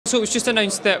So it was just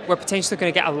announced that we're potentially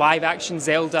going to get a live-action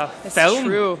Zelda film.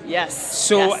 True, yes.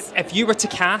 So if you were to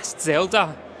cast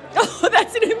Zelda, oh,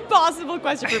 that's an impossible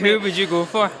question for me. who would you go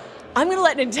for? I'm going to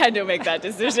let Nintendo make that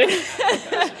decision.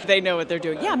 They know what they're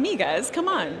doing. Yeah, me, guys. Come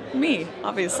on. Me,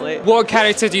 obviously. What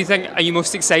character do you think are you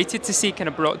most excited to see kind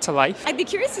of brought to life? I'd be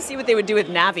curious to see what they would do with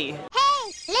Navi.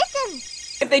 Hey, listen!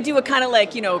 If they do a kind of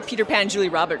like, Peter Pan, Julie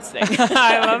Roberts thing.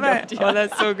 I love it. Oh,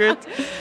 that's so good.